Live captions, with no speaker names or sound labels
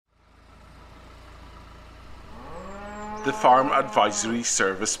the Farm Advisory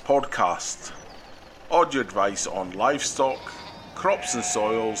Service podcast. Audio advice on livestock, crops and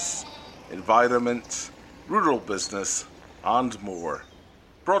soils, environment, rural business and more.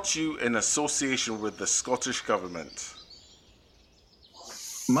 Brought to you in association with the Scottish Government.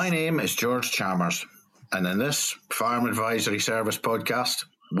 My name is George Chalmers, and in this Farm Advisory Service podcast,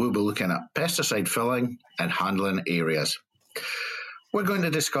 we'll be looking at pesticide filling and handling areas. We're going to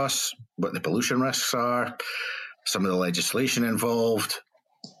discuss what the pollution risks are, some of the legislation involved,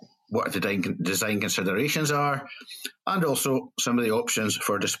 what the design considerations are, and also some of the options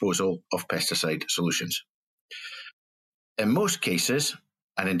for disposal of pesticide solutions. In most cases,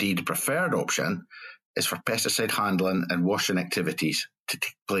 and indeed the preferred option, is for pesticide handling and washing activities to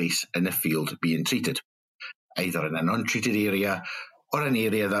take place in the field being treated, either in an untreated area or an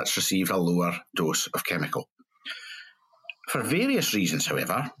area that's received a lower dose of chemical. For various reasons,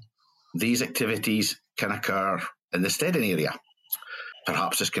 however, these activities can occur in the steading area.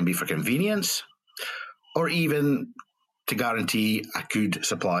 Perhaps this can be for convenience or even to guarantee a good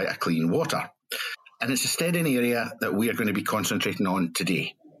supply of clean water. And it's a steading area that we are going to be concentrating on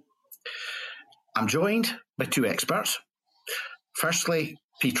today. I'm joined by two experts. Firstly,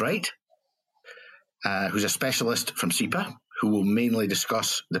 Pete Wright, who's a specialist from SEPA, who will mainly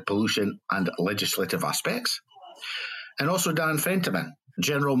discuss the pollution and legislative aspects. And also Dan Fentiman,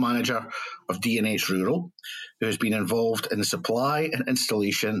 General Manager of D&H Rural, who has been involved in the supply and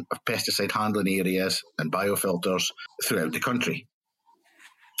installation of pesticide handling areas and biofilters throughout the country.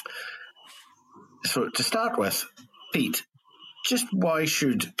 So to start with, Pete, just why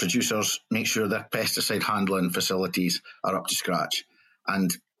should producers make sure their pesticide handling facilities are up to scratch?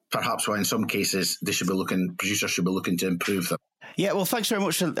 And perhaps why in some cases producers should be looking to improve them? Yeah, well, thanks very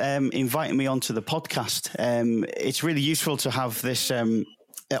much for inviting me onto the podcast. It's really useful to have this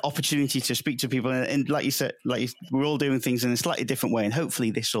opportunity to speak to people, and like you said, we're all doing things in a slightly different way, and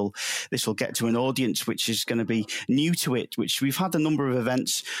hopefully this will get to an audience which is going to be new to it. Which we've had a number of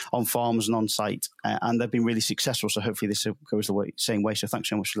events on farms and on site, and they've been really successful. So hopefully this goes the same way. So thanks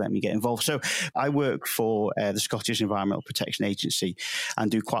so much for letting me get involved. So I work for the Scottish Environmental Protection Agency and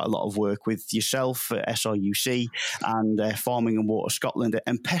do quite a lot of work with yourself at SRUC and Farming and Water Scotland.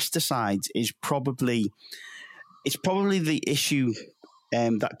 And pesticides is probably the issue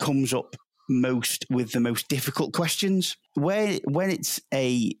that comes up most with the most difficult questions. When it's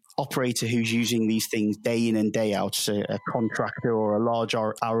a operator who's using these things day in and day out, so a contractor or a large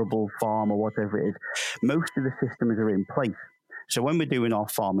arable farm or whatever it is, most of the systems are in place. So when we're doing our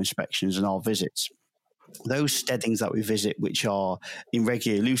farm inspections and our visits, those steadings that we visit, which are in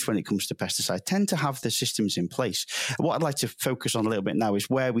regular use when it comes to pesticides, tend to have the systems in place. What I'd like to focus on a little bit now is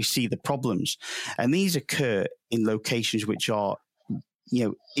where we see the problems. And these occur in locations which are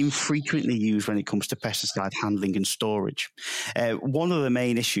infrequently used when it comes to pesticide handling and storage. One of the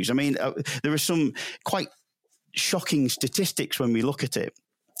main issues, there are some quite shocking statistics when we look at it.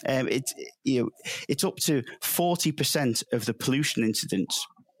 It's up to 40% of the pollution incidents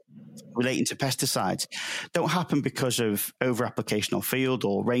relating to pesticides don't happen because of over-application on field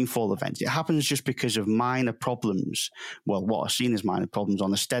or rainfall events. It happens just because of minor problems, what are seen as minor problems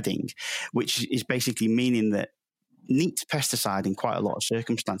on the steading, which is basically meaning that neat pesticide in quite a lot of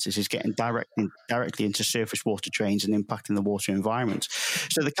circumstances is getting directly into surface water drains and impacting the water environment.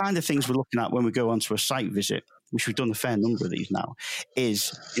 So the kind of things we're looking at when we go onto a site visit, which we've done a fair number of these now,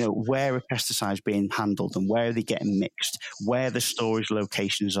 is where are pesticides being handled and where are they getting mixed, where the storage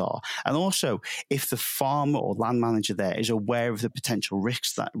locations are, and also if the farmer or land manager there is aware of the potential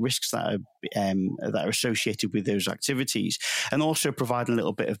risks that are associated with those activities, and also providing a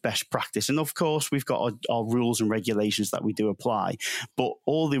little bit of best practice. And of course, we've got our rules and regulations that we do apply, but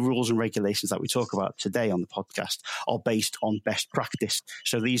all the rules and regulations that we talk about today on the podcast are based on best practice.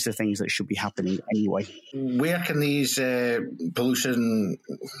 So these are things that should be happening anyway. Where can these pollution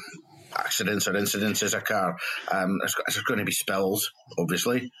accidents or incidences occur? There's going to be spills,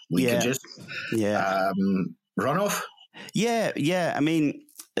 obviously, leakages, runoff. Yeah.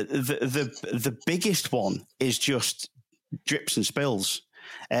 The biggest one is just drips and spills.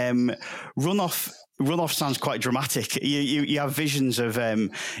 Runoff sounds quite dramatic. You have visions of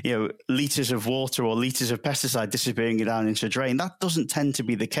litres of water or litres of pesticide disappearing down into a drain. That doesn't tend to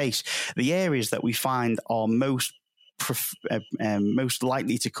be the case. The areas that we find are most most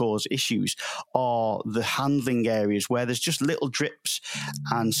likely to cause issues are the handling areas where there's just little drips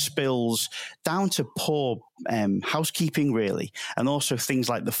and spills down to poor housekeeping, really. And also things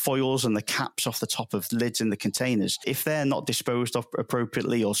like the foils and the caps off the top of lids in the containers. If they're not disposed of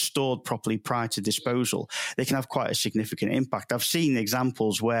appropriately or stored properly prior to disposal, they can have quite a significant impact. I've seen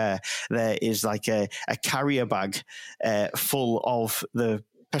examples where there is like a carrier bag full of the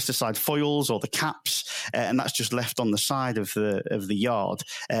pesticide foils or the caps, and that's just left on the side of the yard.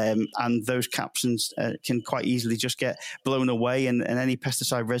 And those caps can quite easily just get blown away, and any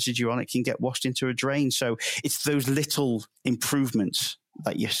pesticide residue on it can get washed into a drain. So it's those little improvements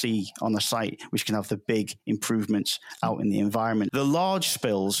that you see on the site which can have the big improvements out in the environment. The large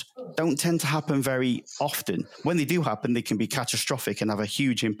spills don't tend to happen very often. When they do happen, they can be catastrophic and have a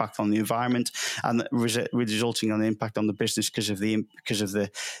huge impact on the environment, and resulting on the impact on the business because of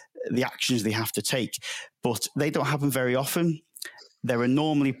the actions they have to take. But they don't happen very often. There are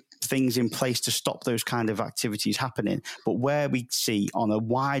normally things in place to stop those kind of activities happening. But where we see on a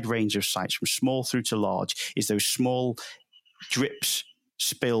wide range of sites, from small through to large, is those small drips,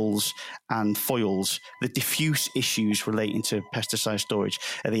 spills and foils. The diffuse issues relating to pesticide storage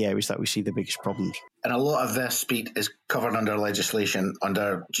are the areas that we see the biggest problems. And a lot of this, Pete, is covered under legislation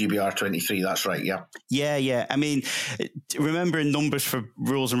under GBR 23. That's right, yeah? Yeah. I mean, remembering numbers for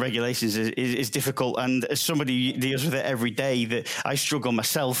rules and regulations is difficult. And as somebody who deals with it every day, that I struggle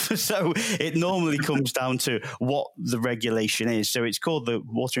myself. So it normally comes down to what the regulation is. So it's called the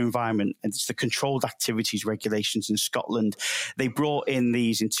Water Environment, and it's the Controlled Activities Regulations in Scotland. They brought in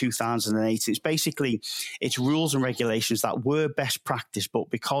these in 2008. It's rules and regulations that were best practice, but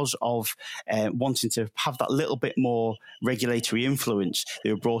because of wanting to have that little bit more regulatory influence,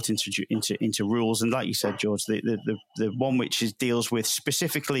 they were brought into rules. And like you said, George, the one which deals with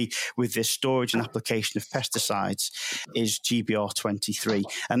specifically with the storage and application of pesticides is GBR 23,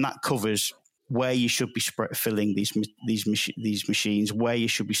 and that covers where you should be filling these machines, where you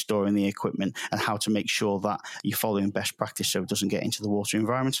should be storing the equipment, and how to make sure that you're following best practice so it doesn't get into the water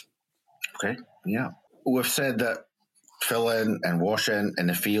environment. Okay, yeah. We've said that filling and washing in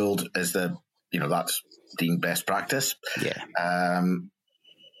the field is that's deemed best practice. Yeah.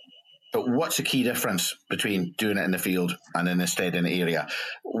 But what's the key difference between doing it in the field and in the steading area,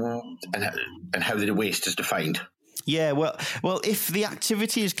 and how the waste is defined? Yeah, well, if the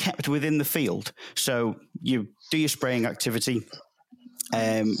activity is kept within the field, so you do your spraying activity,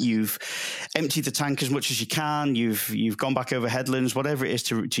 you've emptied the tank as much as you can, you've gone back over headlands, whatever it is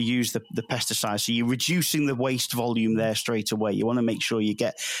to use the pesticide. So you're reducing the waste volume there straight away. You want to make sure you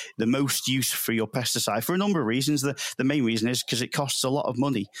get the most use for your pesticide for a number of reasons. The main reason is because it costs a lot of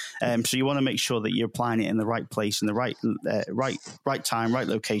money. So you want to make sure that you're applying it in the right place, in the right time, right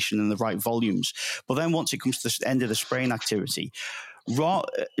location, and the right volumes. But then once it comes to the end of the spraying activity,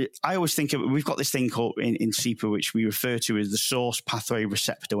 I always think we've got this thing called in SEPA, which we refer to as the source pathway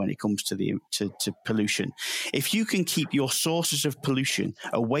receptor when it comes to to pollution. If you can keep your sources of pollution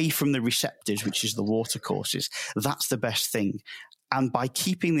away from the receptors, which is the water courses, that's the best thing. And by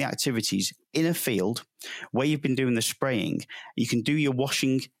keeping the activities in a field where you've been doing the spraying, you can do your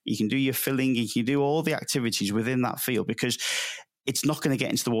washing, you can do your filling, you can do all the activities within that field, because it's not going to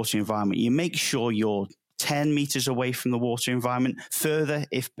get into the water environment. You make sure you're 10 meters away from the water environment, further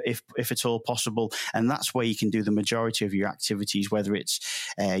if at all possible. And that's where you can do the majority of your activities, whether it's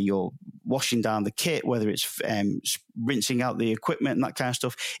you're washing down the kit, whether it's rinsing out the equipment and that kind of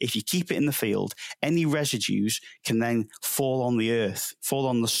stuff. If you keep it in the field, any residues can then fall on the earth, fall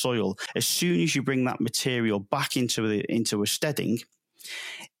on the soil. As soon as you bring that material back into a steading,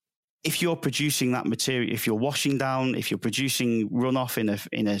 if you're producing that material, if you're washing down, if you're producing runoff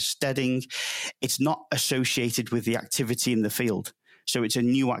in a steading, it's not associated with the activity in the field. So it's a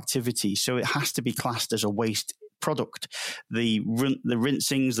new activity. So it has to be classed as a waste product. The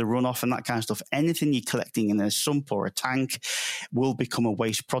rinsings, the runoff and that kind of stuff, anything you're collecting in a sump or a tank will become a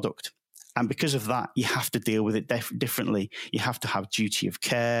waste product. And because of that, you have to deal with it differently. You have to have duty of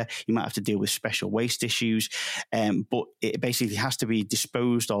care. You might have to deal with special waste issues. But it basically has to be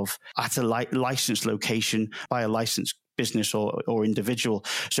disposed of at a licensed location by a licensed business or individual.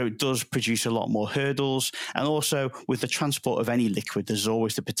 So it does produce a lot more hurdles. And also with the transport of any liquid, there's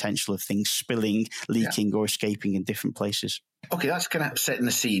always the potential of things spilling, leaking or escaping in different places. Okay, that's kind of setting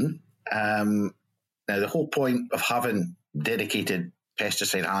the scene. Now, the whole point of having dedicated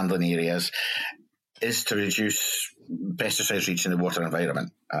pesticide handling areas is to reduce pesticides reaching the water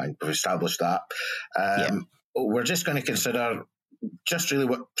environment. We've established that. We're just going to consider just really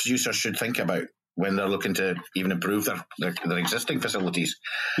what producers should think about when they're looking to even improve their existing facilities.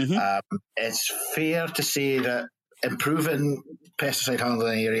 Mm-hmm. It's fair to say that improving pesticide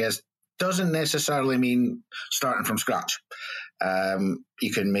handling areas doesn't necessarily mean starting from scratch.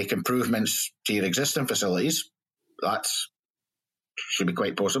 You can make improvements to your existing facilities. That should be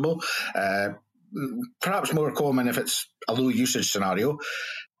quite possible. Perhaps more common if it's a low usage scenario,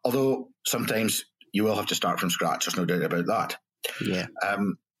 although sometimes you will have to start from scratch. There's no doubt about that. Yeah.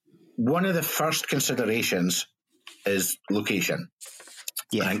 One of the first considerations is location.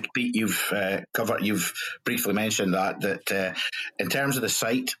 Yeah. I think, Pete, you've briefly mentioned that in terms of the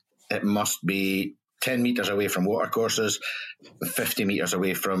site, it must be 10 metres away from watercourses, 50 metres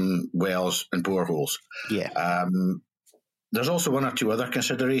away from wells and boreholes. Yeah. There's also one or two other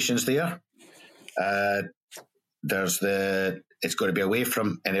considerations there. It's got to be away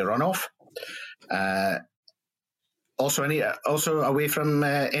from any runoff. Also away from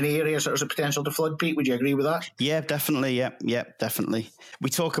any areas that there's a potential to flood. Pete, would you agree with that? Yeah, definitely. Yeah, definitely. We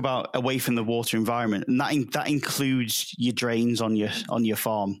talk about away from the water environment, and that includes your drains on your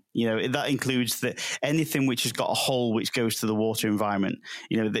farm. That includes anything which has got a hole which goes to the water environment.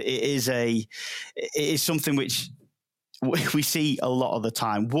 It is something which we see a lot of the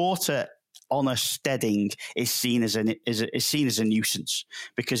time. Water on a steading is seen as a nuisance,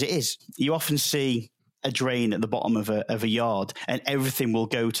 because it is. You often see a drain at the bottom of a yard, and everything will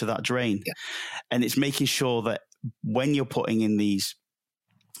go to that drain. Yeah. And it's making sure that when you're putting in these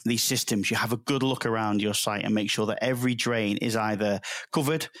systems, you have a good look around your site and make sure that every drain is either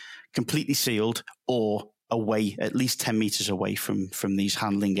covered, completely sealed, or away, at least 10 meters away from these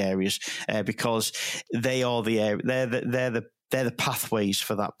handling areas, because they are they're the pathways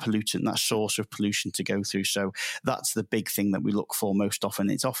for that pollutant, that source of pollution to go through. So that's the big thing that we look for most often.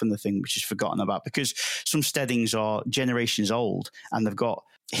 It's often the thing which is forgotten about, because some steadings are generations old and they've got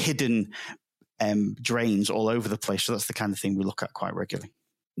hidden drains all over the place. So that's the kind of thing we look at quite regularly.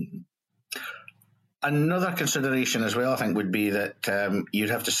 Another consideration as well, I think, would be that you'd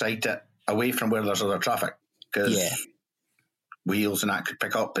have to site it away from where there's other traffic, because wheels and that could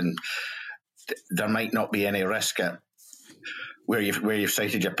pick up, and there might not be any risk at where you've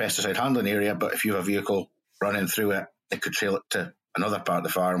sited your pesticide handling area, but if you have a vehicle running through it, it could trail it to another part of the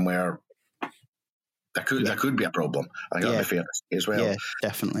farm where there could be a problem. I think that'd be fair as well. Yeah,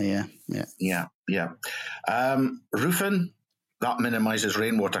 definitely. Yeah. Roofing, that minimises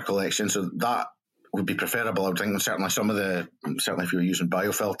rainwater collection, so that would be preferable. I would think certainly if you were using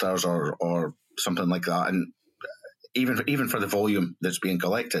biofilters or something like that, and even for the volume that's being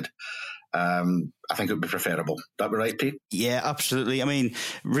collected, I think it would be preferable. That be right, Pete? Yeah, absolutely. I mean,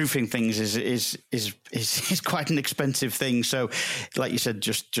 roofing things is quite an expensive thing. So, like you said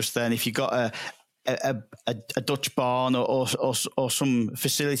just then, if you've got a Dutch barn or some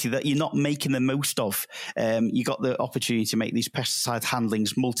facility that you're not making the most of, you got the opportunity to make these pesticide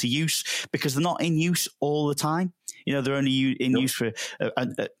handlings multi-use, because they're not in use all the time. They're only in use for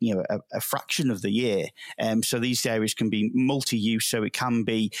a fraction of the year. So these areas can be multi-use. So it can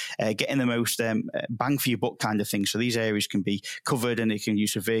be getting the most bang for your buck kind of thing. So these areas can be covered, and it can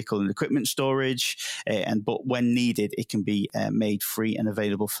use for vehicle and equipment storage. But when needed, it can be made free and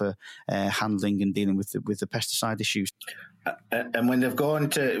available for handling and dealing with the pesticide issues. And when they've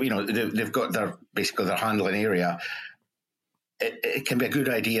gone to, they've got their handling area, it can be a good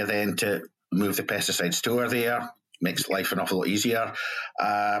idea then to move the pesticide store there. Makes life an awful lot easier.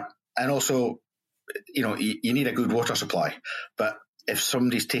 And also, you need a good water supply. But if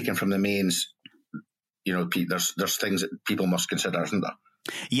somebody's taken from the mains, Pete, there's things that people must consider, isn't there?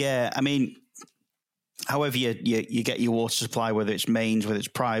 Yeah, I mean, however you get your water supply, whether it's mains, whether it's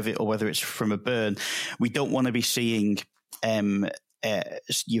private, or whether it's from a burn, we don't want to be seeing your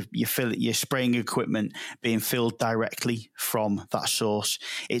spraying equipment being filled directly from that source.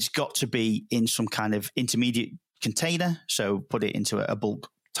 It's got to be in some kind of intermediate container, so put it into a bulk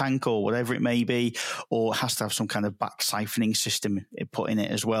tank or whatever it may be, or it has to have some kind of back siphoning system put in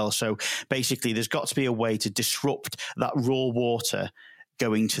it as well. So basically, there's got to be a way to disrupt that raw water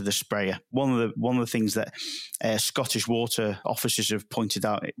going to the sprayer. One of the things that Scottish water officers have pointed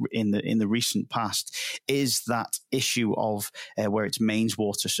out in the recent past is that issue of where it's mains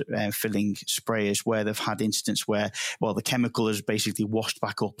water filling sprayers, where they've had incidents where the chemical has basically washed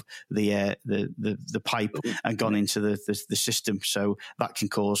back up the pipe and gone into the system. So that can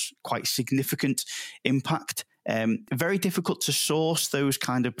cause quite significant impact Very difficult to source those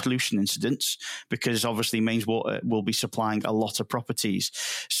kind of pollution incidents because obviously mains water will be supplying a lot of properties.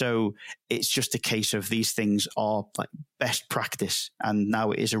 So it's just a case of these things are like best practice, and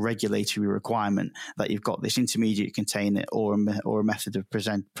now it is a regulatory requirement that you've got this intermediate container or a method of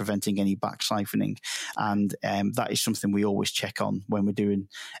preventing any back siphoning, and that is something we always check on when we're doing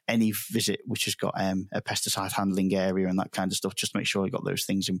any visit which has got a pesticide handling area and that kind of stuff. Just make sure you've got those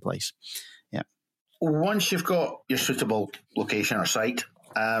things in place. Yeah. Once you've got your suitable location or site,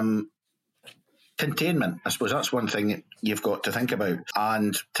 containment, I suppose that's one thing you've got to think about.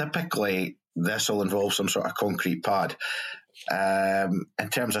 And typically, this will involve some sort of concrete pad. In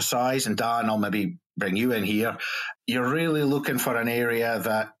terms of size, and Dan, I'll maybe bring you in here, you're really looking for an area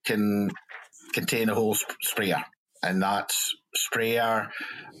that can contain a whole sprayer. And that's sprayer,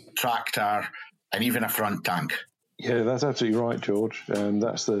 tractor, and even a front tank. Yeah, that's absolutely right, George.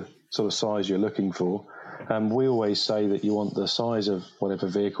 That's the sort of size you're looking for. We always say that you want the size of whatever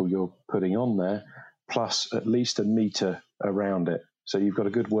vehicle you're putting on there, plus at least a metre around it. So you've got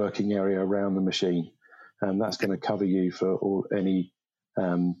a good working area around the machine. And that's going to cover you for any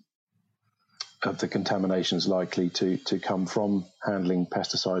of the contaminations likely to come from handling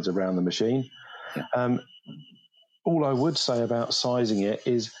pesticides around the machine. Yeah. All I would say about sizing it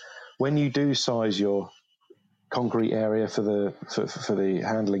is when you do size your concrete area for the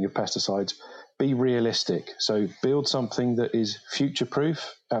handling of pesticides, be realistic. So build something that is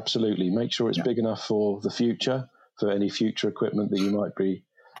future-proof, absolutely. Make sure it's big enough for the future, for any future equipment that you might be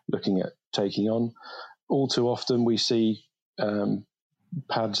looking at taking on. All too often we see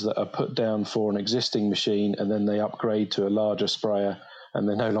pads that are put down for an existing machine and then they upgrade to a larger sprayer and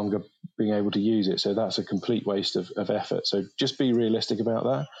they're no longer being able to use it. So that's a complete waste of effort. So just be realistic about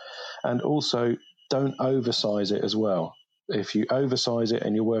that. And also don't oversize it as well. If you oversize it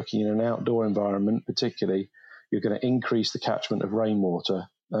and you're working in an outdoor environment, particularly, you're going to increase the catchment of rainwater.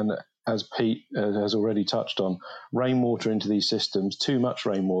 And as Pete has already touched on, rainwater into these systems, too much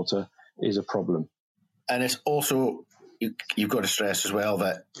rainwater is a problem. And it's also, you've got to stress as well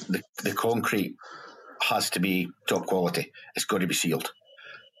that the concrete has to be top quality. It's got to be sealed,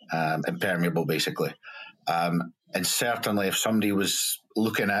 impermeable, basically. And certainly if somebody was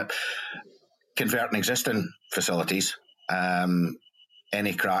looking at converting existing facilities,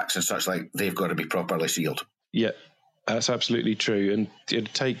 any cracks and such like, they've got to be properly sealed. Yeah, that's absolutely true.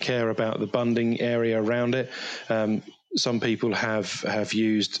 And take care about the bunding area around it. Some people have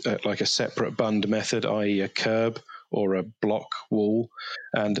used like a separate bund method, i.e. a curb or a block wall,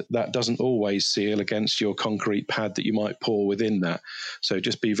 and that doesn't always seal against your concrete pad that you might pour within that. So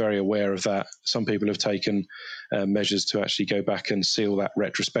just be very aware of that. Some people have taken measures to actually go back and seal that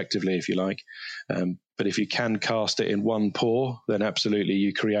retrospectively, if you like. But if you can cast it in one pour, then absolutely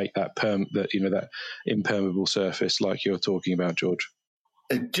you create that that impermeable surface like you're talking about, George.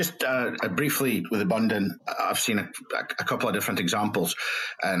 Just briefly with the bunding, I've seen a couple of different examples,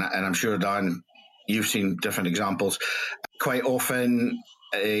 and I'm sure, Dan, you've seen different examples. Quite often,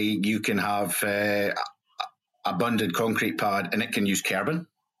 you can have a bunded concrete pad, and it can use carbon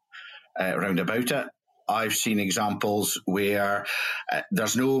round about it. I've seen examples where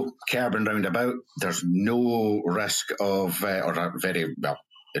there's no carbon round about, there's no risk of,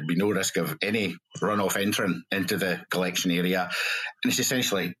 there'd be no risk of any runoff entering into the collection area. And it's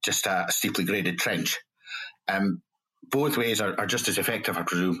essentially just a steeply graded trench. Both ways are just as effective, I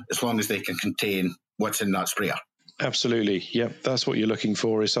presume, as long as they can contain what's in that sprayer. Absolutely. Yeah, that's what you're looking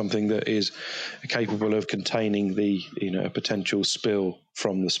for, is something that is capable of containing a potential spill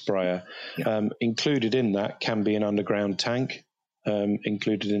from the sprayer. Yeah. Included in that can be an underground tank,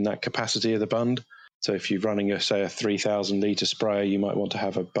 included in that capacity of the bund. So if you're running a 3,000 litre sprayer, you might want to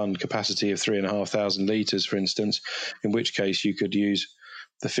have a bund capacity of 3,500 litres, for instance, in which case you could use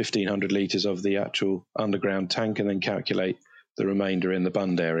the 1,500 litres of the actual underground tank and then calculate the remainder in the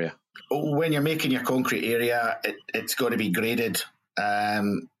bund area. When you're making your concrete area, it's got to be graded,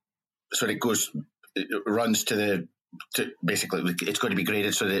 so it runs basically it's got to be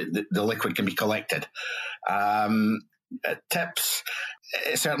graded so that the liquid can be collected. Tips,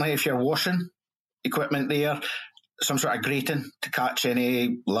 certainly if you're washing equipment there, some sort of grating to catch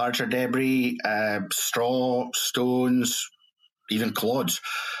any larger debris, straw, stones, even clods.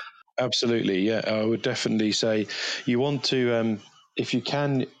 Absolutely, yeah. I would definitely say you want to, if you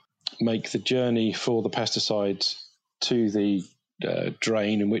can, make the journey for the pesticides to the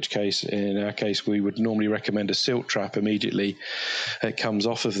drain, in which case, in our case, we would normally recommend a silt trap immediately. It comes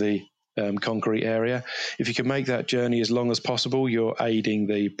off of the concrete area. If you can make that journey as long as possible, you're aiding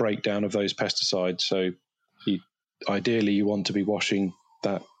the breakdown of those pesticides. So ideally, you want to be washing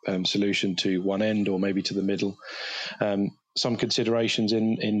that solution to one end or maybe to the middle. Some considerations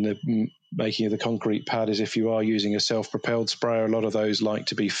in the making of the concrete pad is if you are using a self-propelled sprayer, a lot of those like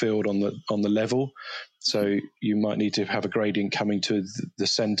to be filled on the level. So you might need to have a gradient coming to the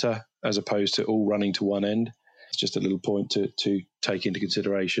centre as opposed to all running to one end. It's just a little point to take into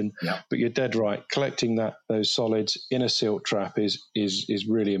consideration. Yeah. But you're dead right. Collecting those solids in a silt trap is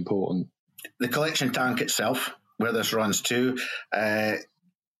really important. The collection tank itself, where this runs to, I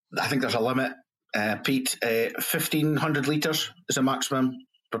think there's a limit. Pete, 1,500 litres is a maximum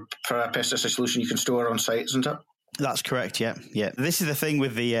for a pesticide solution you can store on site, isn't it? That's correct. Yeah. This is the thing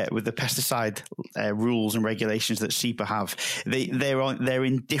with the pesticide rules and regulations that SEPA have. They're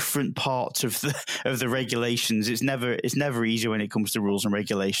in different parts of the regulations. It's never easy when it comes to rules and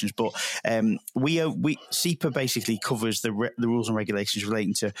regulations. But SEPA basically covers the rules and regulations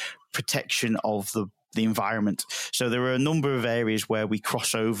relating to protection of the environment. So there are a number of areas where we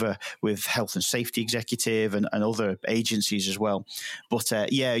cross over with Health and Safety Executive and other agencies as well. But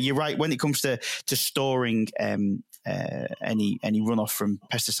you're right. When it comes to storing any runoff from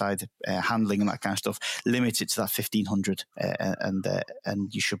pesticide handling and that kind of stuff, limit it to that 1,500,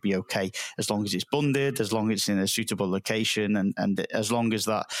 and you should be okay as long as it's bunded, as long as it's in a suitable location, and as long as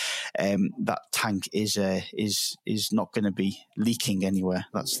that tank is not going to be leaking anywhere.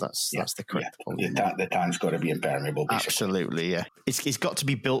 That's the correct. The tank's got to be impermeable, basically. Absolutely, yeah. It's got to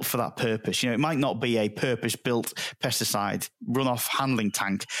be built for that purpose. It might not be a purpose-built pesticide runoff handling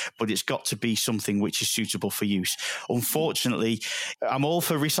tank, but it's got to be something which is suitable for use. Unfortunately, I'm all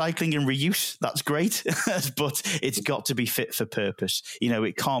for recycling and reuse. That's great, but it's got to be fit for purpose.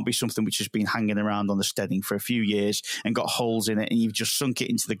 It can't be something which has been hanging around on the steading for a few years and got holes in it, and you've just sunk it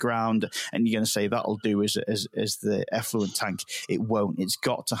into the ground, and you're going to say that'll do as the effluent tank. It won't. It's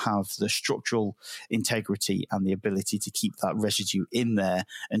got to have the structural integrity and the ability to keep that residue in there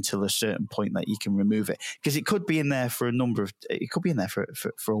until a certain point that you can remove it, because it could be in there for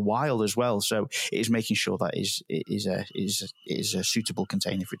a while as well. So it is making sure that is a suitable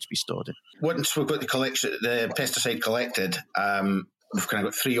container for it to be stored in. Once we've got the pesticide collected, we've kind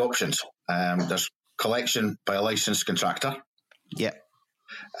of got three options. There's collection by a licensed contractor. Yeah.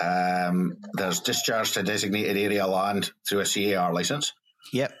 There's discharge to designated area land through a CAR license.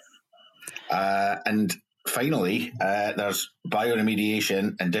 Yep. And finally, there's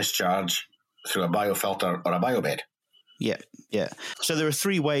bioremediation and discharge through a biofilter or a biobed. Yeah. So there are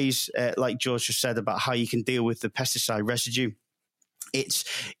three ways, like George just said, about how you can deal with the pesticide residue. It's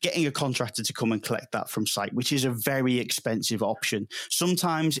getting a contractor to come and collect that from site, which is a very expensive option.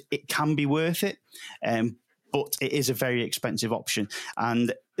 Sometimes it can be worth it, but it is a very expensive option.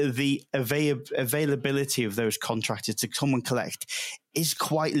 And the availability of those contractors to come and collect is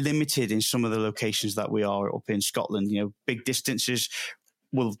quite limited in some of the locations that we are up in Scotland. Big distances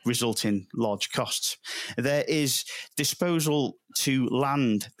will result in large costs. There is disposal to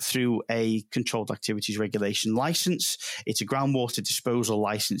land through a controlled activities regulation license. It's a groundwater disposal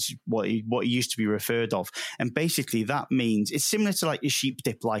license, what it used to be referred of. And basically that means it's similar to like your sheep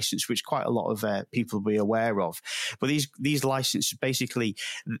dip license, which quite a lot of people will be aware of. But these licenses, basically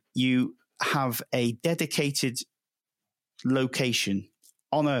you have a dedicated location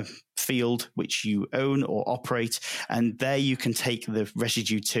on a field which you own or operate, and there you can take the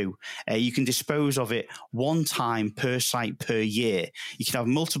residue to. You can dispose of it one time per site per year. You can have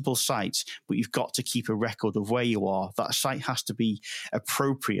multiple sites, but you've got to keep a record of where you are. That site has to be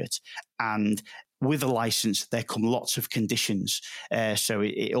appropriate, and with a license, there come lots of conditions. So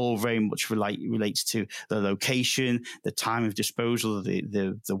it all very much relates to the location, the time of disposal,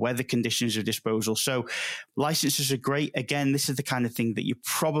 the weather conditions of disposal. So licenses are great. Again, this is the kind of thing that you're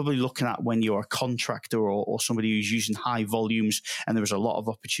probably looking at when you're a contractor or somebody who's using high volumes, and there is a lot of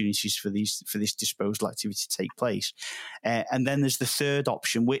opportunities for this disposal activity to take place. And then there's the third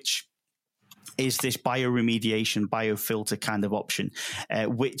option, which is this bioremediation, biofilter kind of option,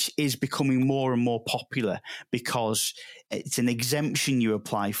 which is becoming more and more popular because it's an exemption you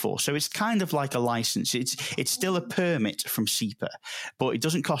apply for. So it's kind of like a license. It's still a permit from SEPA, but it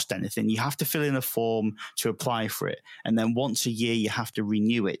doesn't cost anything. You have to fill in a form to apply for it, and then once a year you have to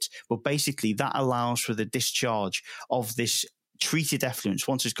renew it. But basically that allows for the discharge of this treated effluents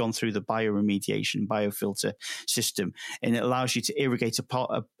once it's gone through the bioremediation, biofilter system, and it allows you to irrigate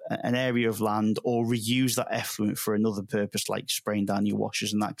an area of land or reuse that effluent for another purpose, like spraying down your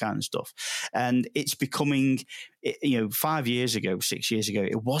washers and that kind of stuff. And it's becoming, 5 years ago, 6 years ago,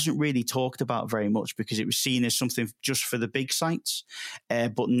 it wasn't really talked about very much because it was seen as something just for the big sites.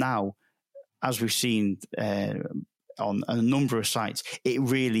 But now, as we've seen on a number of sites, it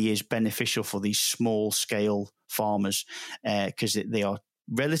really is beneficial for these small scale farmers because they are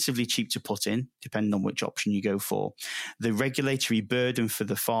relatively cheap to put in, depending on which option you go for. The regulatory burden for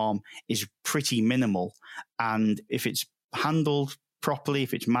the farm is pretty minimal. And if it's handled properly,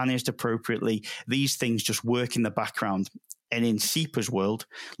 if it's managed appropriately, these things just work in the background. And in SEPA's world,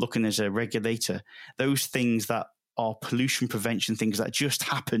 looking as a regulator, those things that are pollution prevention things that just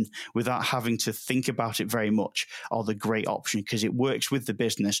happen without having to think about it very much are the great option, because it works with the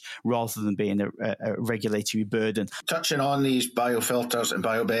business rather than being a regulatory burden. Touching on these biofilters and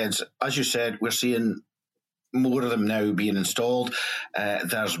biobeds, as you said, we're seeing more of them now being installed.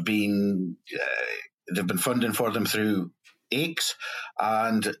 They've been funding for them through AICS,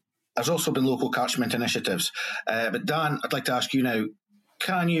 and there's also been local catchment initiatives. But Dan, I'd like to ask you now,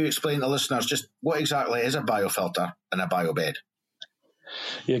 can you explain to listeners just what exactly is a biofilter and a biobed?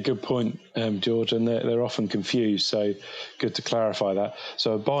 Yeah, good point, George, and they're often confused, so good to clarify that.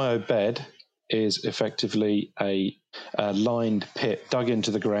 So a biobed is effectively a lined pit dug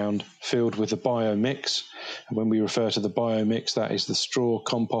into the ground, filled with a biomix. And when we refer to the biomix, that is the straw,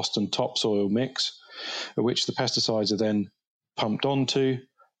 compost and topsoil mix, which the pesticides are then pumped onto,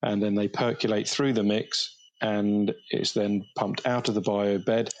 and then they percolate through the mix, and it's then pumped out of the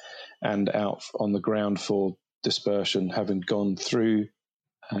biobed and out on the ground for dispersion, having gone through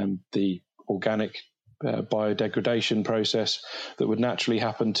the organic biodegradation process that would naturally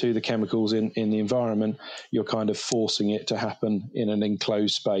happen to the chemicals in the environment. You're kind of forcing it to happen in an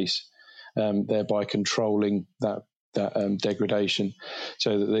enclosed space, thereby controlling that degradation,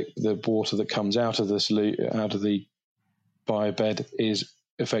 so that the water that comes out of the biobed is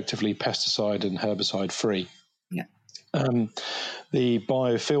effectively pesticide and herbicide free. Yeah. The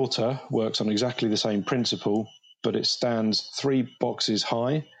biofilter works on exactly the same principle, but it stands 3 boxes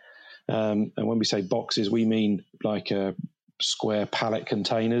high. And when we say boxes, we mean like square pallet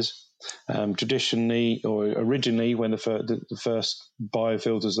containers. Traditionally or originally, when the first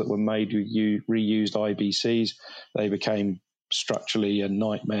biofilters that were made reused IBCs, they became structurally a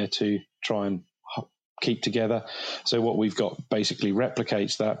nightmare to try and keep together. So what we've got basically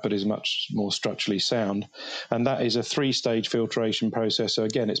replicates that, but is much more structurally sound. And that is a 3-stage filtration process. So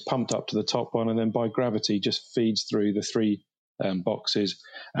again, it's pumped up to the top one, and then by gravity just feeds through the 3 boxes,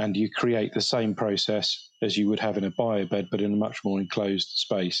 and you create the same process as you would have in a biobed, but in a much more enclosed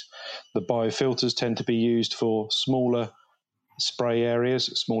space. The biofilters tend to be used for smaller spray areas,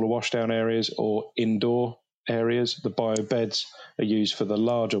 smaller washdown areas, or indoor areas. The biobeds are used for the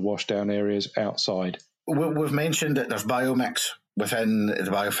larger washdown areas outside. We've mentioned that there's biomix within the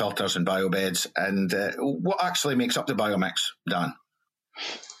biofilters and biobeds, and what actually makes up the biomix, Dan?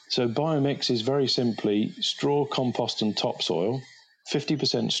 So biomix is very simply straw, compost and topsoil,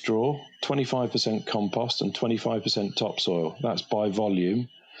 50% straw, 25% compost and 25% topsoil. That's by volume.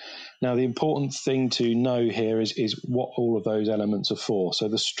 Now, the important thing to know here is what all of those elements are for. So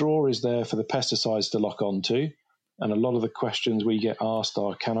the straw is there for the pesticides to lock onto. And a lot of the questions we get asked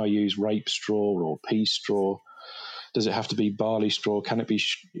are, can I use rape straw or pea straw? Does it have to be barley straw? Can it be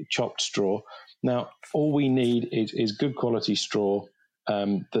chopped straw? Now, all we need is good quality straw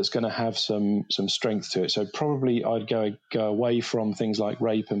that's going to have some strength to it. So probably I'd go away from things like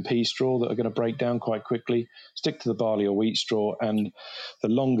rape and pea straw that are going to break down quite quickly. Stick to the barley or wheat straw, and the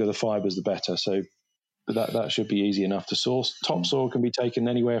longer the fibres, the better. So that should be easy enough to source. Topsoil can be taken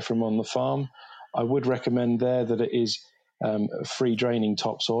anywhere from on the farm. I would recommend there that it is free draining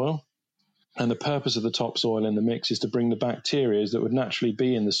topsoil. And the purpose of the topsoil in the mix is to bring the bacteria that would naturally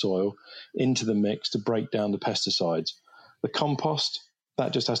be in the soil into the mix to break down the pesticides. The compost,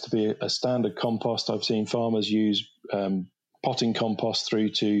 that just has to be a standard compost. I've seen farmers use potting compost through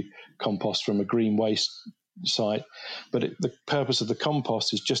to compost from a green waste site. But the purpose of the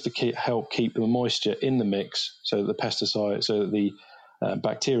compost is just to help keep the moisture in the mix so that the pesticide, so that the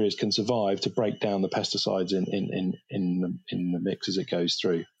bacteria can survive to break down the pesticides in the mix as it goes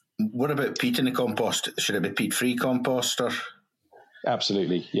through. What about peat in the compost? Should it be peat-free compost? Or?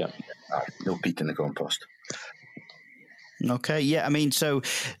 Absolutely, yeah. No peat in the compost. Okay, yeah. I mean, so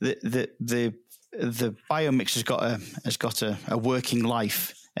the biomix has got a working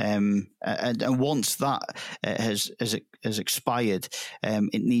life, and once that has expired,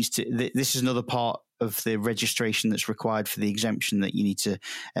 it needs to. This is another part of the registration that's required for the exemption that you need to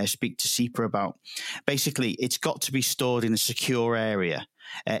speak to SEPA about. Basically, it's got to be stored in a secure area.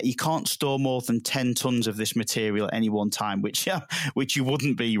 You can't store more than 10 tons of this material at any one time, which you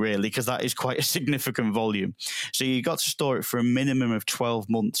wouldn't be really, because that is quite a significant volume. So you've got to store it for a minimum of 12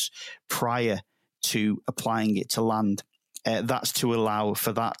 months prior to applying it to land. That's to allow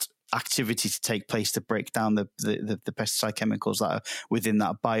for that activity to take place to break down the pesticide chemicals that are within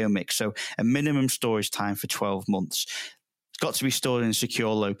that biomix. So a minimum storage time for 12 months. got to be stored in a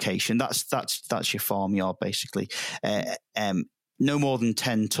secure location. That's your farmyard, basically. No more than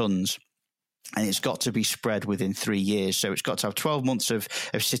 10 tons. And it's got to be spread within 3 years. So it's got to have 12 months of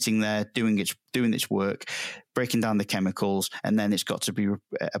sitting there doing its work, breaking down the chemicals, and then it's got to be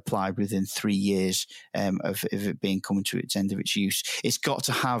applied within 3 years of it being coming to its end of its use. It's got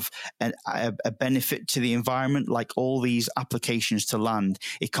to have a benefit to the environment, like all these applications to land.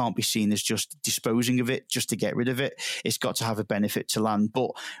 It can't be seen as just disposing of it, just to get rid of it. It's got to have a benefit to land.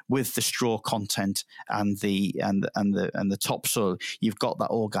 But with the straw content and the topsoil, you've got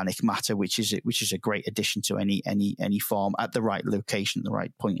that organic matter, which is a great addition to any farm at the right location, at the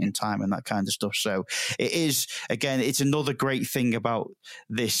right point in time, and that kind of stuff. So it is, again, it's another great thing about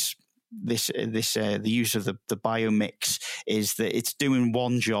the use of the biomix is that it's doing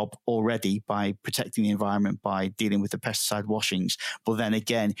one job already by protecting the environment, by dealing with the pesticide washings. But then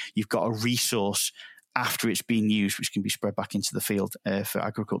again, you've got a resource after it's been used, which can be spread back into the field for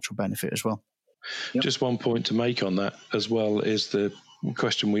agricultural benefit as well. Yep. Just one point to make on that as well is the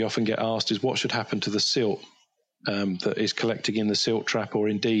question we often get asked is what should happen to the silt that is collecting in the silt trap, or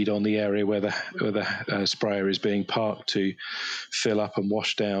indeed on the area where the sprayer is being parked to fill up and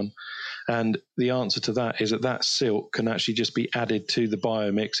wash down. And the answer to that is that silt can actually just be added to the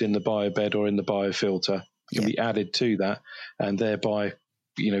biomix in the biobed or in the biofilter. It can be added to that, and thereby,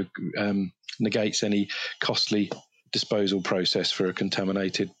 negates any costly disposal process for a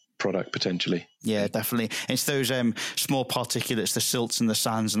contaminated product potentially. Yeah, definitely. It's those small particulates, the silts and the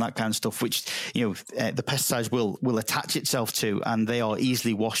sands and that kind of stuff, which the pesticides will attach itself to, and they are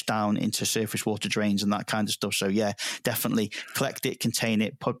easily washed down into surface water drains and that kind of stuff. So yeah, definitely collect it, contain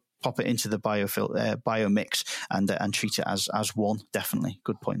it, pop it into the biomix, and treat it as one. Definitely,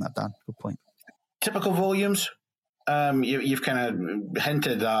 good point, that Dan. Good point. Typical volumes. You've kind of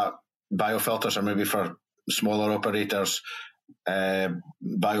hinted that biofilters are maybe for smaller operators,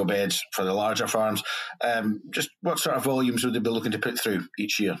 biobeds for the larger farms. Just what sort of volumes would they be looking to put through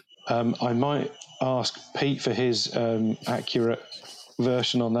each year? I might ask Pete for his accurate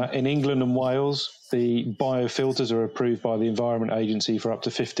version on that. In England and Wales, the biofilters are approved by the Environment Agency for up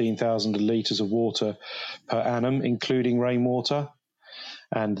to 15,000 litres of water per annum, including rainwater.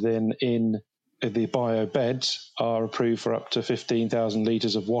 And then in the biobeds are approved for up to 15,000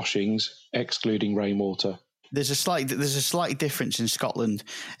 litres of washings, excluding rainwater. There's a slight difference in Scotland,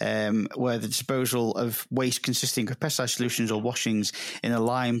 where the disposal of waste consisting of pesticide solutions or washings in a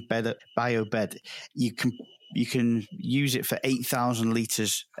lime biobed, you can use it for 8,000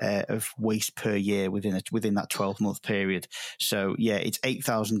 litres of waste per year within that 12-month period. So yeah, it's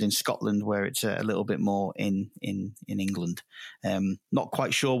 8,000 in Scotland, where it's a little bit more in England. Not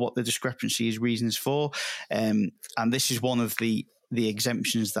quite sure what the discrepancy is reasons for, and this is one of the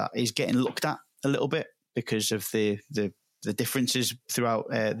exemptions that is getting looked at a little bit, because of the differences throughout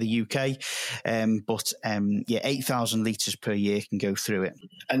the UK. 8,000 litres per year can go through it.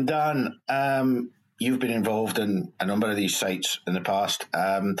 And Dan, you've been involved in a number of these sites in the past.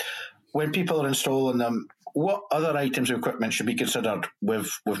 When people are installing them, what other items of equipment should be considered? We've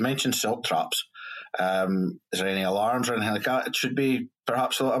mentioned silt traps. Is there any alarms or anything like that it should be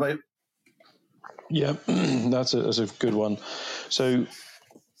perhaps thought about? Yeah, that's a good one. So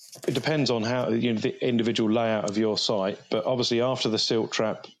it depends on how the individual layout of your site, but obviously after the silt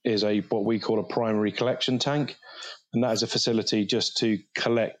trap is what we call a primary collection tank, and that is a facility just to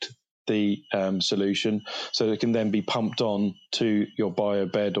collect the solution, so it can then be pumped on to your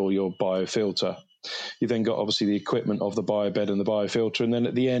biobed or your biofilter. You then got obviously the equipment of the biobed and the biofilter, and then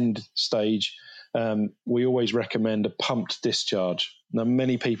at the end stage, we always recommend a pumped discharge. Now,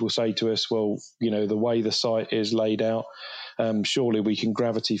 many people say to us, well, the way the site is laid out, surely we can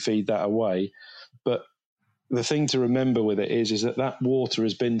gravity feed that away. But the thing to remember with it is that water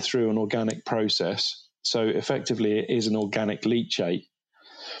has been through an organic process. So effectively it is an organic leachate.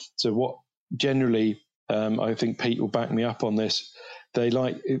 So what generally, I think Pete will back me up on this,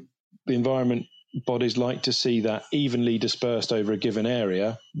 the environment bodies like to see that evenly dispersed over a given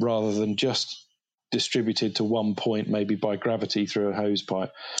area rather than just distributed to one point, maybe by gravity through a hose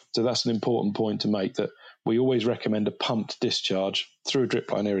pipe. So that's an important point to make, that we always recommend a pumped discharge through drip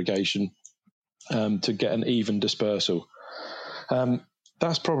line irrigation to get an even dispersal.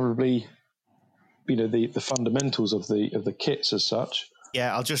 That's probably the fundamentals of the kits as such.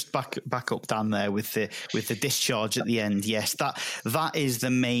 Yeah, I'll just back up Dan there with the discharge at the end. Yes, that is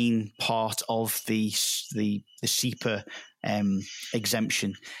the main part of the SEPA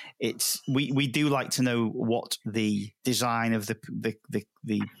exemption. We do like to know what the design of the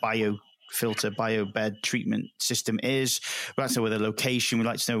bio filter biobed treatment system is. We'd like to know where the location, we'd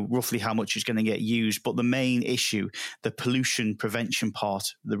like to know roughly how much is going to get used. But the main issue, the pollution prevention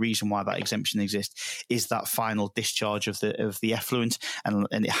part, the reason why that exemption exists is that final discharge of the effluent, and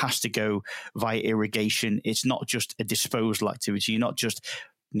it has to go via irrigation. It's not just a disposal activity. You're not just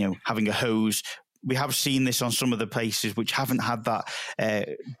having a hose. We have seen this on some of the places which haven't had that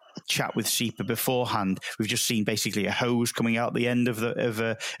chat with SEPA beforehand. We've just seen basically a hose coming out the end of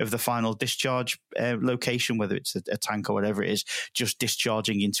the final discharge location, whether it's a tank or whatever it is, just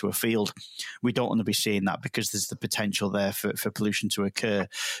discharging into a field. We don't want to be seeing that because there's the potential there for pollution to occur.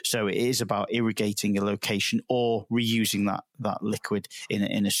 So it is about irrigating a location or reusing that liquid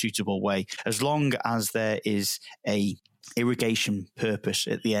in a suitable way, as long as there is a irrigation purpose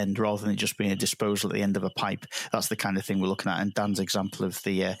at the end rather than it just being a disposal at the end of a pipe. That's the kind of thing we're looking at. And Dan's example of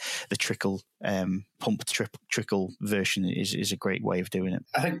the trickle pump trickle version is a great way of doing it.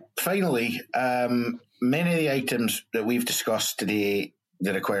 I think finally, many of the items that we've discussed today,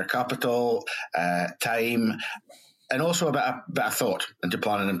 they require capital, time, and also a bit of thought into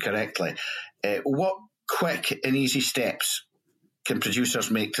planning them correctly. What quick and easy steps can producers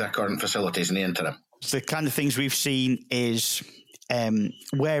make to their current facilities in the interim? The kind of things we've seen is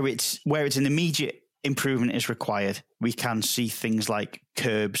where it's an immediate improvement is required. We can see things like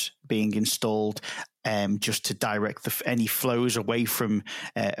curbs being installed just to direct any flows away from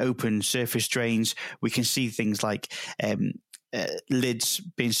open surface drains. We can see things like lids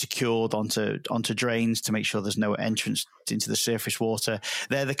being secured onto drains to make sure there's no entrance into the surface water.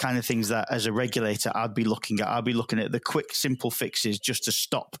 They're the kind of things that, as a regulator, I'd be looking at. I'd be looking at the quick, simple fixes just to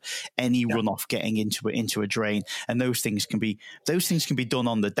stop any runoff getting into a drain. And those things can be done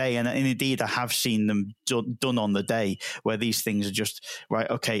on the day. And indeed, I have seen them done on the day, where these things are just right.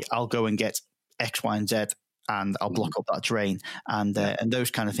 Okay, I'll go and get X, Y, and Z, and I'll block up that drain. And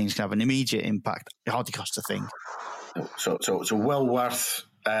those kind of things can have an immediate impact. It hardly costs a thing. So well worth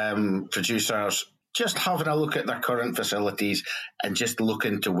producers just having a look at their current facilities and just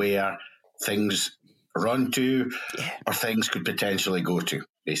looking to where things run to or things could potentially go to,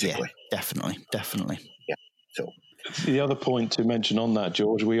 basically. Yeah, definitely. Yeah. So the other point to mention on that,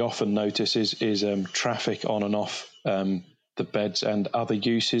 George, we often notice is traffic on and off the beds and other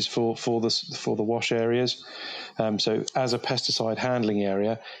uses for the wash areas. So as a pesticide handling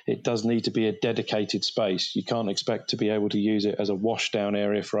area, it does need to be a dedicated space. You can't expect to be able to use it as a wash down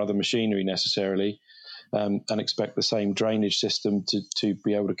area for other machinery necessarily, and expect the same drainage system to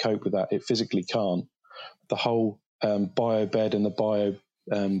be able to cope with that. It physically can't. The whole biobed and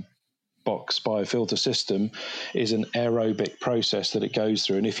the box biofilter system is an aerobic process that it goes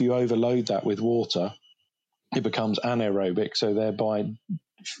through. And if you overload that with water, it becomes anaerobic, so thereby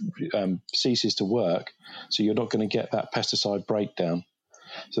ceases to work. So you're not going to get that pesticide breakdown.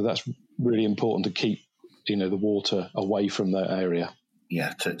 So that's really important to keep, the water away from that area.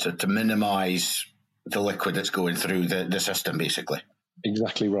 Yeah, to minimise the liquid that's going through the system, basically.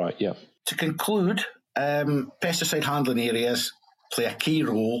 Exactly right. Yeah. To conclude, pesticide handling areas play a key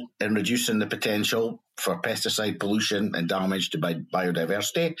role in reducing the potential for pesticide pollution and damage to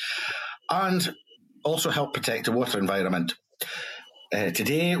biodiversity, and also help protect the water environment.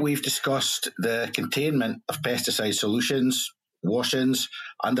 Today, we've discussed the containment of pesticide solutions, washings,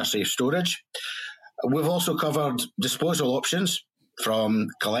 under safe storage. We've also covered disposal options, from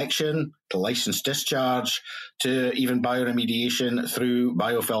collection to licensed discharge to even bioremediation through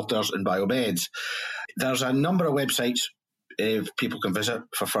biofilters and biobeds. There's a number of websites people can visit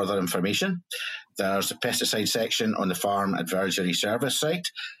for further information. There's a pesticide section on the Farm Advisory Service site.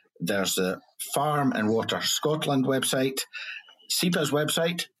 There's the Farm and Water Scotland website, SEPA's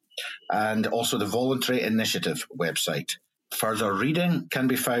website, and also the Voluntary Initiative website. Further reading can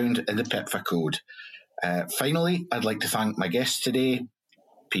be found in the PIPFA code. Finally, I'd like to thank my guests today,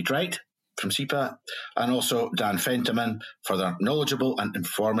 Pete Wright from SEPA, and also Dan Fentiman, for their knowledgeable and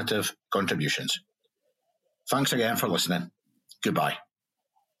informative contributions. Thanks again for listening. Goodbye.